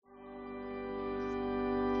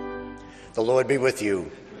The Lord be with you.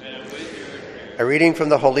 And with your spirit. A reading from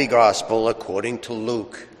the Holy Gospel according to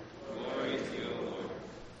Luke. Glory to you, Lord.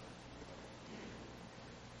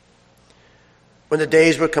 When the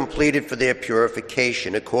days were completed for their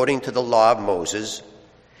purification, according to the law of Moses,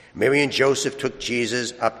 Mary and Joseph took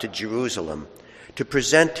Jesus up to Jerusalem to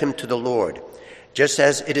present him to the Lord, just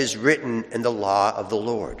as it is written in the law of the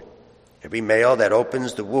Lord. Every male that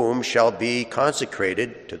opens the womb shall be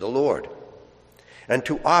consecrated to the Lord, and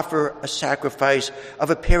to offer a sacrifice of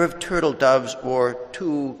a pair of turtle doves or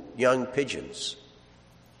 2 young pigeons,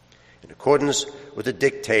 in accordance with the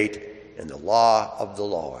dictate in the law of the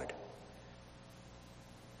Lord.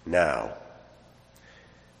 Now,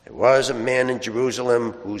 there was a man in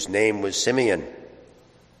Jerusalem whose name was Simeon.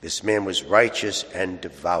 This man was righteous and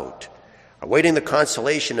devout, awaiting the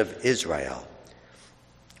consolation of Israel,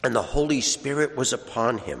 and the Holy Spirit was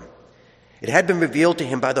upon him. It had been revealed to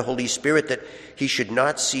him by the Holy Spirit that he should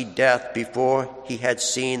not see death before he had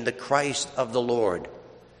seen the Christ of the Lord.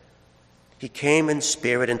 He came in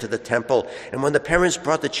spirit into the temple, and when the parents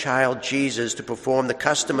brought the child Jesus to perform the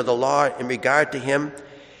custom of the law in regard to him,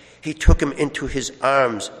 he took him into his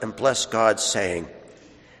arms and blessed God, saying,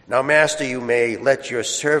 "Now, Master, you may let your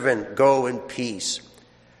servant go in peace,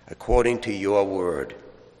 according to your word.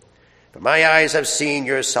 For my eyes have seen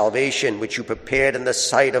your salvation, which you prepared in the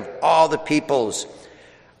sight of all the peoples,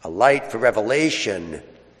 a light for revelation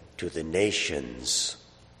to the nations,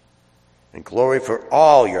 and glory for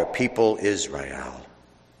all your people Israel."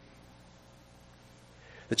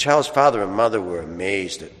 The child's father and mother were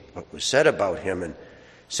amazed at what was said about him, and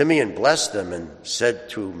Simeon blessed them and said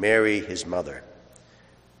to Mary, his mother,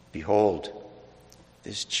 "Behold,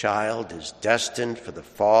 this child is destined for the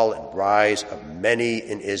fall and rise of many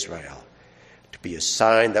in Israel, to be a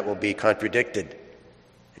sign that will be contradicted,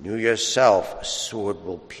 and you yourself a sword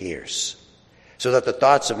will pierce, so that the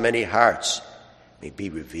thoughts of many hearts may be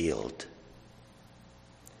revealed."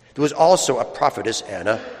 There was also a prophetess,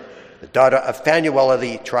 Anna, the daughter of Phanuel of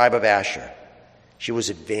the tribe of Asher. She was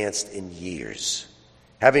advanced in years,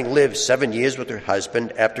 having lived 7 years with her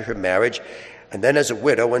husband after her marriage, and then as a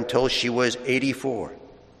widow until she was 84.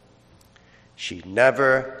 She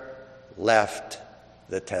never left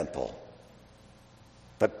the temple,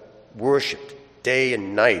 but worshipped day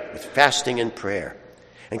and night with fasting and prayer.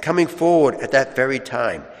 And coming forward at that very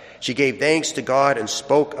time, she gave thanks to God and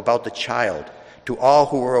spoke about the child to all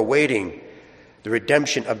who were awaiting the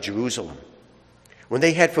redemption of Jerusalem. When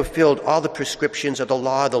they had fulfilled all the prescriptions of the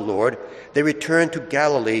law of the Lord, they returned to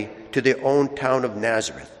Galilee, to their own town of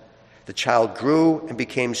Nazareth. The child grew and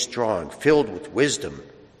became strong, filled with wisdom,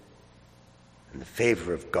 and the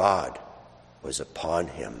favor of God was upon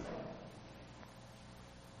him.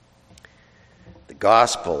 The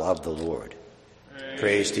Gospel of the Lord.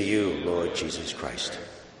 Praise to you, Lord Jesus Christ.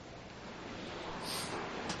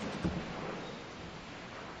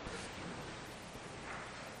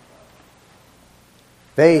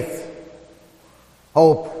 Faith,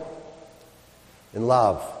 hope, and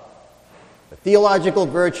love. The theological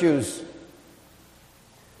virtues.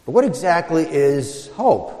 But what exactly is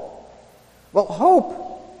hope? Well,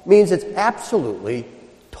 hope means it's absolutely,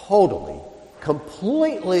 totally,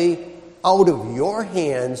 completely out of your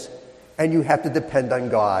hands, and you have to depend on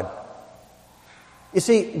God. You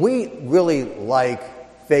see, we really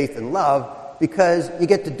like faith and love because you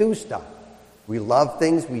get to do stuff. We love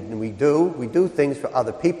things, we do things for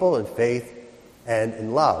other people in faith and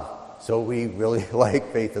in love. So we really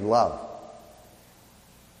like faith and love.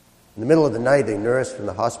 In the middle of the night, a nurse from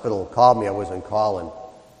the hospital called me. I was on call, and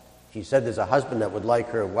she said there's a husband that would like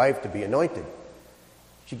her wife to be anointed.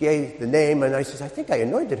 She gave the name, and I said, "I think I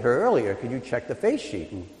anointed her earlier. Could you check the face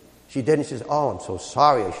sheet?" And she did, and she says, "Oh, I'm so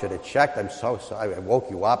sorry. I should have checked. I'm so sorry. I woke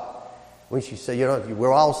you up." When she said,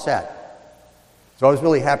 "We're all set." So I was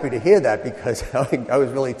really happy to hear that because I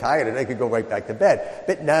was really tired and I could go right back to bed.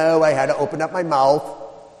 But no, I had to open up my mouth.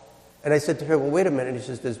 And I said to her, "Well, wait a minute." And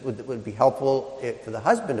she says, would it be helpful for the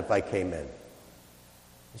husband if I came in?"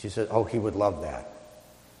 And she said, "Oh, he would love that."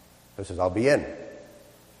 I says, "I'll be in."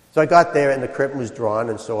 So I got there and the curtain was drawn,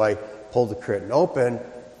 and so I pulled the curtain open,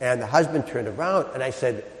 and the husband turned around, and I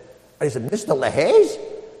said, "Mr. LaHaye?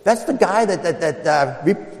 That's the guy that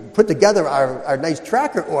we put together our nice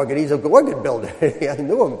tracker organ. He's an organ builder." I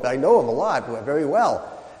know him a lot, very well.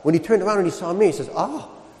 When he turned around and he saw me, he says, "Oh,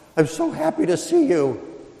 I'm so happy to see you."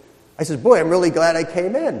 I said, "Boy, I'm really glad I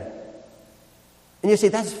came in." And you see,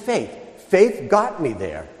 that's faith. Faith got me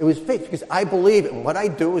there. It was faith because I believe in what I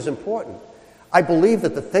do is important. I believe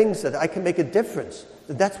that the things that I can make a difference.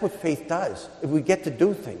 That's what faith does. If we get to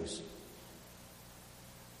do things.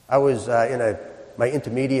 I was in my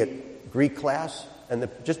intermediate Greek class, and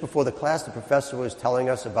just before the class, the professor was telling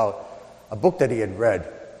us about a book that he had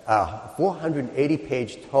read, a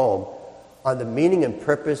 480-page tome on the meaning and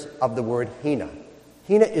purpose of the word hina.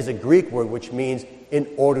 Hina is a Greek word which means in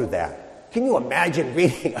order that. Can you imagine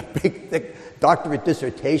reading a big, thick doctorate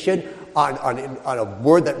dissertation on a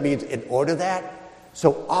word that means in order that?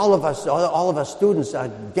 So all of us students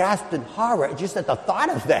gasped in horror just at the thought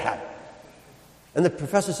of that. And the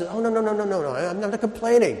professor said, "Oh, no, I'm not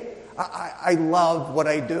complaining. I love what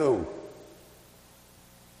I do."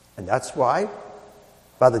 And that's why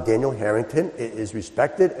Father Daniel Harrington is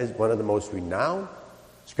respected as one of the most renowned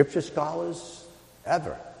scripture scholars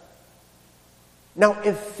ever. Now,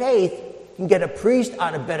 if faith can get a priest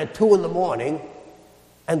out of bed at 2 a.m,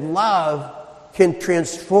 and love can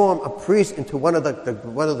transform a priest into one of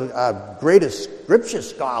the greatest scripture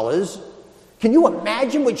scholars, can you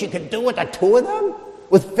imagine what you could do with the two of them?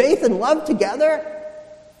 With faith and love together?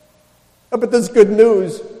 Oh, but there's good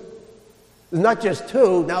news. There's not just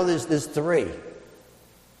two, now there's three.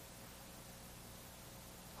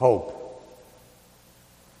 Hope.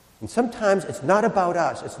 And sometimes it's not about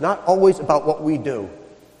us. It's not always about what we do.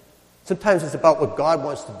 Sometimes it's about what God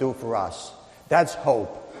wants to do for us. That's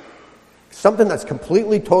hope. Something that's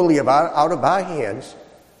completely, totally out of our hands,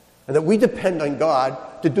 and that we depend on God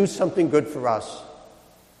to do something good for us.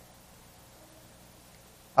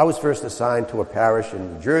 I was first assigned to a parish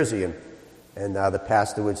in New Jersey, and the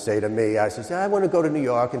pastor would say to me, I says, "I want to go to New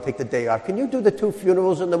York and take the day off. Can you do the 2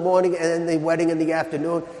 funerals in the morning and the wedding in the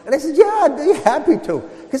afternoon?" And I said, "Yeah, I'd be happy to,"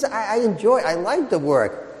 because I like the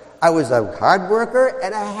work. I was a hard worker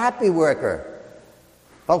and a happy worker.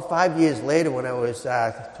 About 5 years later, when I was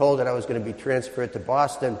told that I was going to be transferred to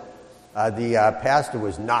Boston, the pastor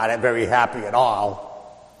was not very happy at all.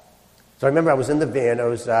 So I remember I was in the van,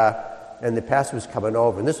 and the pastor was coming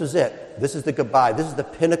over, and this was it. This is the goodbye. This is the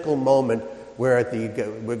pinnacle moment where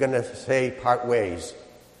we're going to say part ways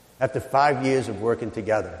after 5 years of working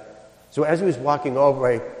together. So as he was walking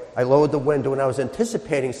over, I lowered the window, and I was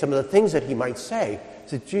anticipating some of the things that he might say. I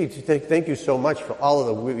said, "Gee, thank you so much for all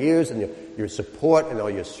of the years and your support and all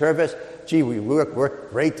your service. Gee, we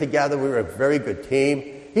worked great together. We were a very good team."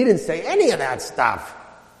 He didn't say any of that stuff.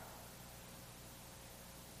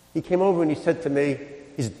 He came over and he said to me,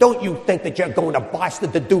 he said, "Don't you think that you're going to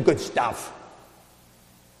Boston to do good stuff?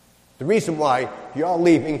 The reason why you're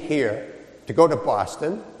leaving here to go to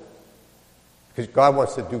Boston, because God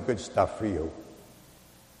wants to do good stuff for you."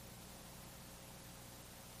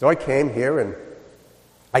 So I came here, and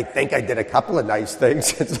I think I did a couple of nice things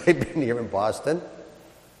since I've been here in Boston.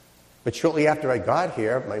 But shortly after I got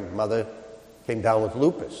here, my mother came down with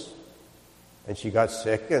lupus. And she got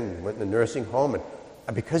sick and went in the nursing home.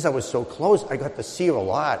 And because I was so close, I got to see her a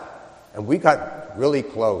lot. And we got really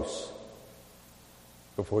close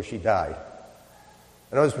before she died.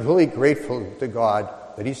 And I was really grateful to God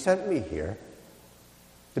that He sent me here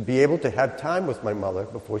to be able to have time with my mother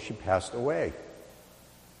before she passed away.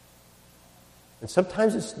 And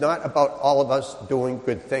sometimes it's not about all of us doing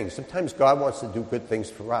good things. Sometimes God wants to do good things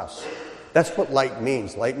for us. That's what light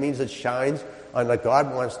means. Light means it shines on that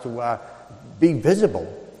God wants to be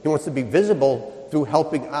visible. He wants to be visible through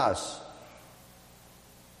helping us.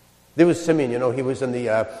 There was Simeon, he was in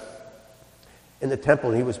the temple,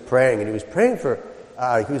 and he was praying, and he was praying for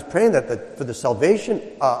the salvation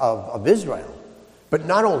of Israel. But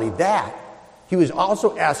not only that, he was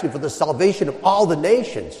also asking for the salvation of all the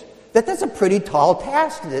nations. That's a pretty tall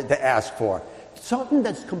task to ask for. Something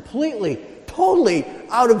that's completely, totally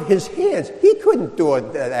out of his hands. He couldn't do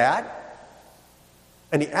that.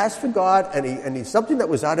 And he asked for God, and he something that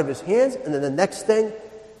was out of his hands, and then the next thing,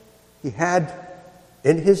 he had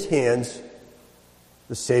in his hands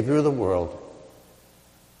the Savior of the world.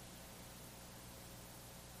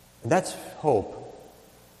 And that's hope.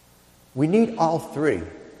 We need all three.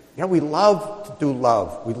 Yeah, we love to do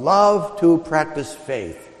love. We love to practice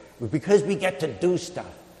faith because we get to do stuff.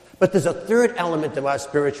 But there's a third element of our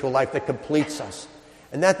spiritual life that completes us.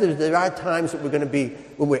 And that there are times that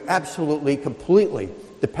when we're absolutely, completely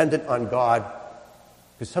dependent on God.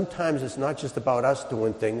 Because sometimes it's not just about us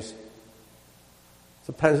doing things.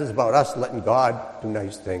 Sometimes it's about us letting God do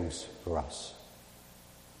nice things for us.